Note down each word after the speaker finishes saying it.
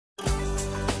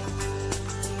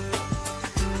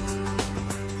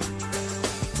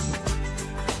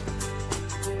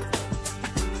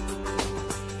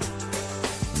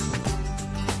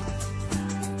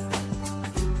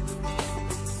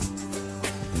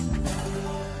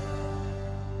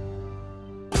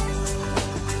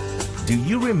Do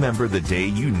you remember the day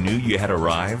you knew you had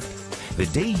arrived? The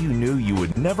day you knew you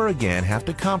would never again have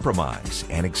to compromise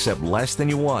and accept less than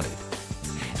you wanted.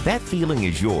 That feeling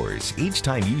is yours each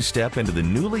time you step into the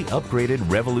newly upgraded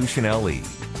Revolution LE.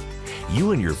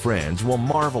 You and your friends will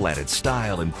marvel at its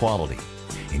style and quality,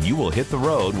 and you will hit the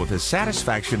road with the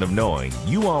satisfaction of knowing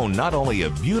you own not only a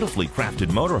beautifully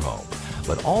crafted motorhome,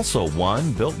 but also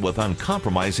one built with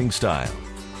uncompromising style.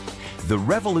 The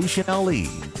Revolution LE.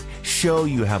 Show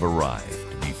you have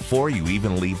arrived before you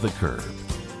even leave the curb.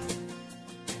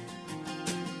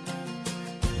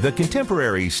 The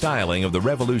contemporary styling of the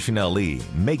Revolution LE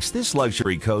makes this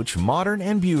luxury coach modern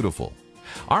and beautiful.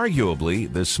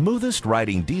 Arguably the smoothest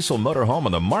riding diesel motorhome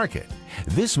on the market,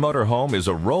 this motorhome is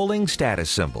a rolling status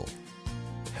symbol.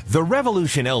 The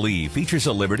Revolution LE features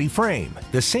a Liberty frame,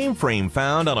 the same frame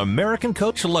found on American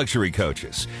Coach luxury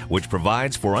coaches, which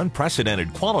provides for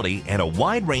unprecedented quality and a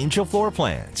wide range of floor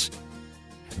plans.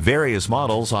 Various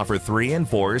models offer 3 and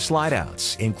 4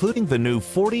 slide-outs, including the new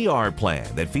 40R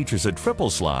plan that features a triple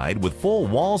slide with full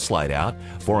wall slide-out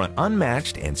for an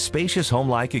unmatched and spacious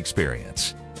home-like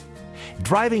experience.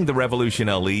 Driving the Revolution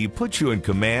LE puts you in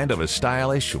command of a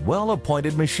stylish,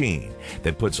 well-appointed machine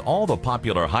that puts all the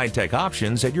popular high-tech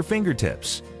options at your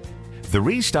fingertips. The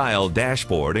restyled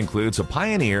dashboard includes a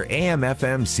Pioneer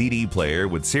AM/FM CD player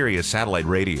with Sirius satellite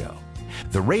radio.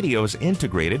 The radio is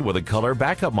integrated with a color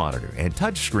backup monitor and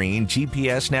touchscreen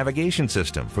GPS navigation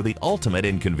system for the ultimate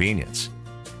in convenience.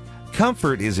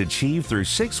 Comfort is achieved through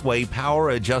 6-way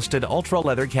power-adjusted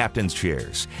ultra-leather captain's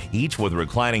chairs, each with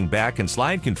reclining back and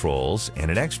slide controls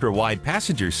and an extra-wide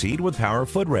passenger seat with power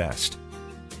footrest.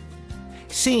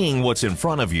 Seeing what's in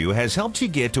front of you has helped you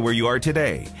get to where you are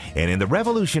today, and in the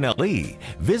Revolution LE,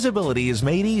 visibility is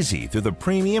made easy through the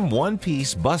premium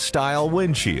one-piece bus-style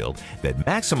windshield that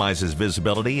maximizes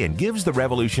visibility and gives the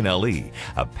Revolution LE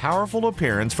a powerful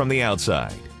appearance from the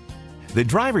outside. The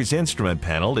driver's instrument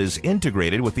panel is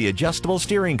integrated with the adjustable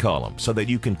steering column so that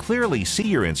you can clearly see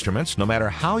your instruments no matter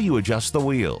how you adjust the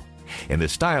wheel. And the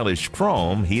stylish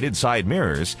chrome heated side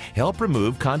mirrors help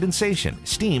remove condensation,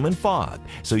 steam, and fog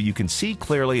so you can see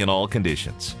clearly in all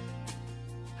conditions.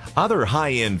 Other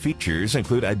high-end features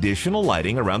include additional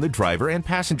lighting around the driver and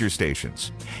passenger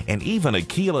stations, and even a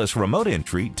keyless remote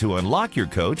entry to unlock your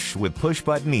coach with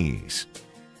push-button ease.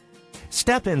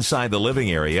 Step inside the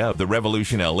living area of the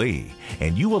Revolution LE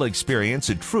and you will experience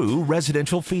a true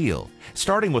residential feel,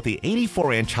 starting with the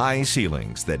 84-inch high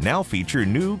ceilings that now feature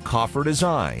new coffer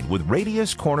design with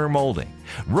radius corner molding,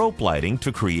 rope lighting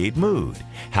to create mood,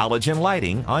 halogen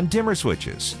lighting on dimmer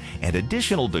switches, and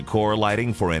additional decor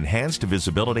lighting for enhanced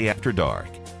visibility after dark.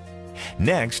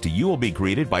 Next, you will be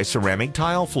greeted by ceramic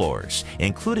tile floors,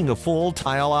 including a full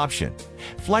tile option,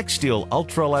 flex steel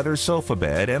ultra leather sofa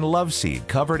bed and love seat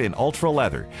covered in ultra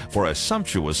leather for a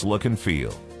sumptuous look and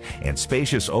feel, and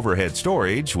spacious overhead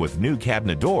storage with new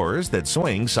cabinet doors that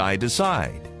swing side to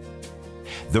side.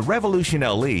 The Revolution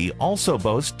LE also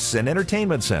boasts an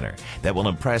entertainment center that will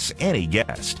impress any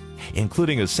guest,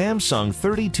 including a Samsung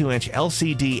 32-inch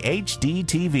LCD HD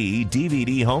TV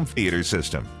DVD home theater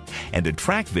system and a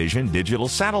TrackVision digital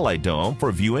satellite dome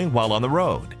for viewing while on the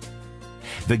road.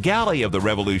 The galley of the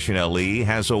Revolution LE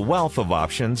has a wealth of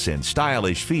options and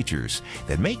stylish features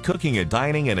that make cooking and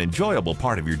dining an enjoyable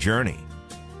part of your journey.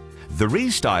 The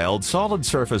restyled solid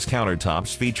surface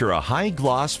countertops feature a high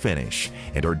gloss finish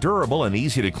and are durable and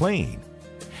easy to clean.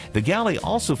 The galley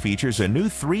also features a new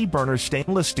 3-burner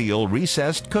stainless steel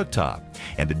recessed cooktop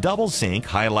and a double sink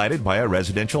highlighted by a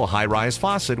residential high-rise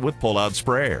faucet with pull-out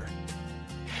sprayer.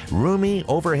 Roomy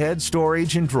overhead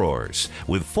storage and drawers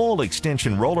with full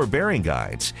extension roller bearing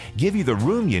guides give you the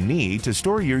room you need to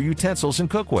store your utensils and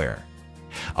cookware.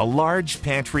 A large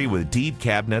pantry with deep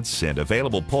cabinets and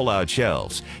available pull-out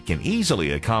shelves can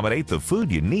easily accommodate the food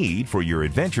you need for your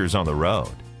adventures on the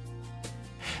road.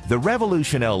 The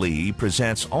Revolution LE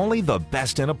presents only the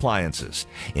best in appliances,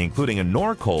 including a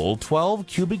Norcold 12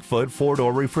 cubic foot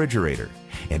 4-door refrigerator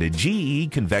and a GE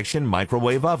convection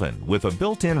microwave oven with a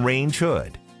built-in range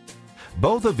hood.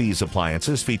 Both of these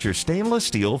appliances feature stainless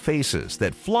steel faces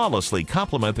that flawlessly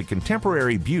complement the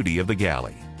contemporary beauty of the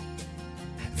galley.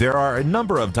 There are a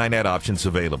number of dinette options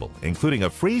available, including a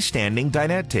freestanding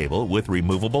dinette table with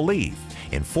removable leaf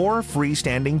and 4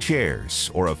 freestanding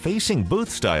chairs or a facing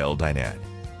booth-style dinette.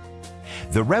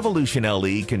 The Revolution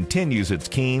LE continues its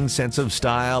keen sense of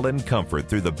style and comfort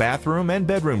through the bathroom and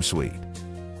bedroom suite.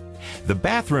 The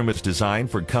bathroom is designed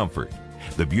for comfort.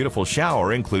 The beautiful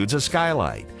shower includes a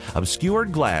skylight,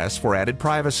 obscured glass for added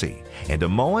privacy, and a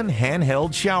Moen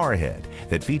handheld shower head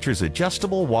that features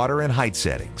adjustable water and height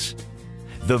settings.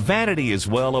 The vanity is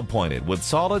well appointed with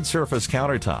solid surface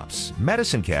countertops,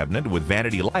 medicine cabinet with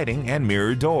vanity lighting and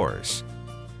mirrored doors.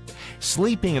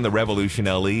 Sleeping in the Revolution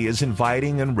LE is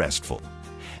inviting and restful.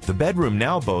 The bedroom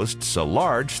now boasts a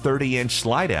large 30-inch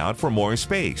slide-out for more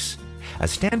space, a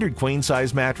standard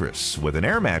queen-size mattress with an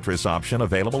air mattress option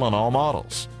available on all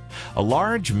models, a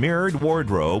large mirrored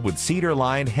wardrobe with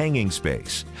cedar-lined hanging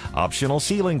space, optional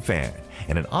ceiling fan,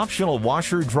 and an optional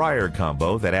washer-dryer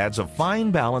combo that adds a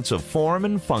fine balance of form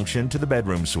and function to the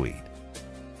bedroom suite.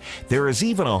 There is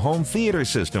even a home theater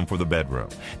system for the bedroom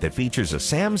that features a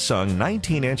Samsung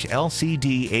 19-inch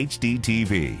LCD HD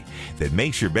TV that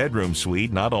makes your bedroom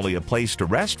suite not only a place to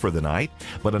rest for the night,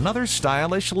 but another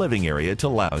stylish living area to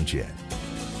lounge in.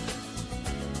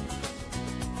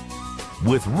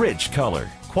 With rich color,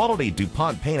 quality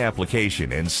DuPont paint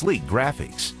application, and sleek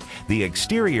graphics, the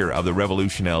exterior of the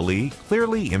Revolution LE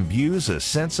clearly imbues a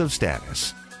sense of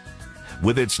status.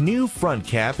 With its new front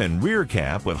cap and rear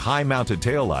cap with high-mounted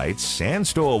taillights and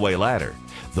stowaway ladder,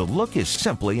 the look is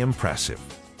simply impressive.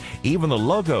 Even the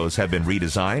logos have been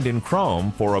redesigned in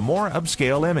chrome for a more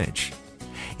upscale image.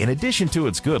 In addition to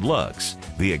its good looks,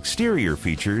 the exterior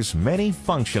features many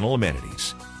functional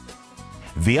amenities.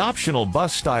 The optional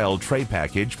bus-style tray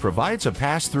package provides a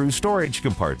pass-through storage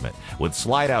compartment with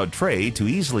slide-out tray to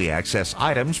easily access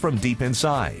items from deep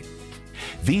inside.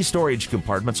 These storage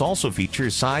compartments also feature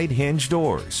side hinge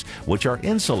doors, which are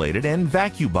insulated and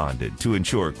vacuum bonded to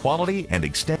ensure quality and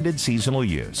extended seasonal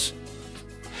use.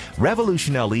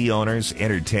 Revolution LE owners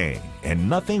entertain, and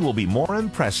nothing will be more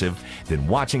impressive than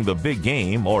watching the big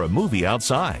game or a movie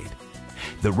outside.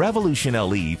 The Revolution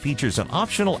LE features an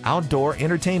optional outdoor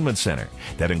entertainment center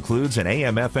that includes an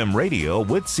AM/FM radio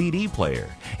with CD player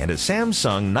and a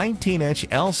Samsung 19-inch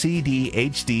LCD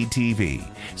HD TV,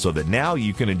 so that now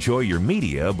you can enjoy your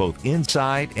media both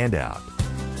inside and out.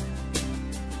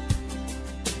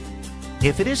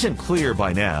 If it isn't clear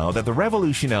by now that the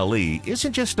Revolution LE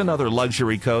isn't just another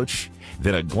luxury coach,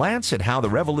 then a glance at how the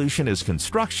Revolution is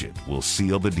constructed will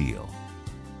seal the deal.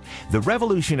 The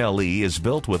Revolution LE is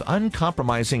built with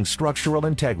uncompromising structural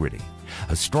integrity,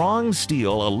 a strong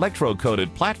steel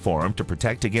electro-coated platform to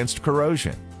protect against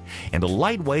corrosion, and a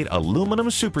lightweight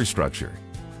aluminum superstructure.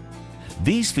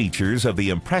 These features of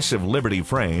the impressive Liberty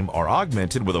frame are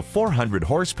augmented with a 400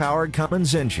 horsepower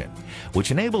Cummins engine,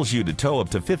 which enables you to tow up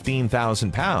to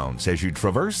 15,000 pounds as you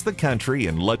traverse the country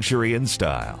in luxury and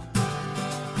style.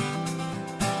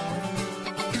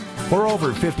 For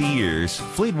over 50 years,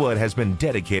 Fleetwood has been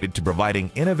dedicated to providing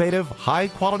innovative,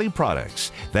 high-quality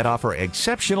products that offer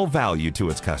exceptional value to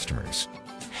its customers.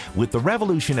 With the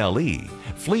Revolution LE,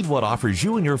 Fleetwood offers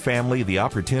you and your family the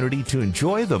opportunity to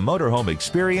enjoy the motorhome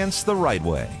experience the right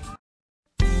way.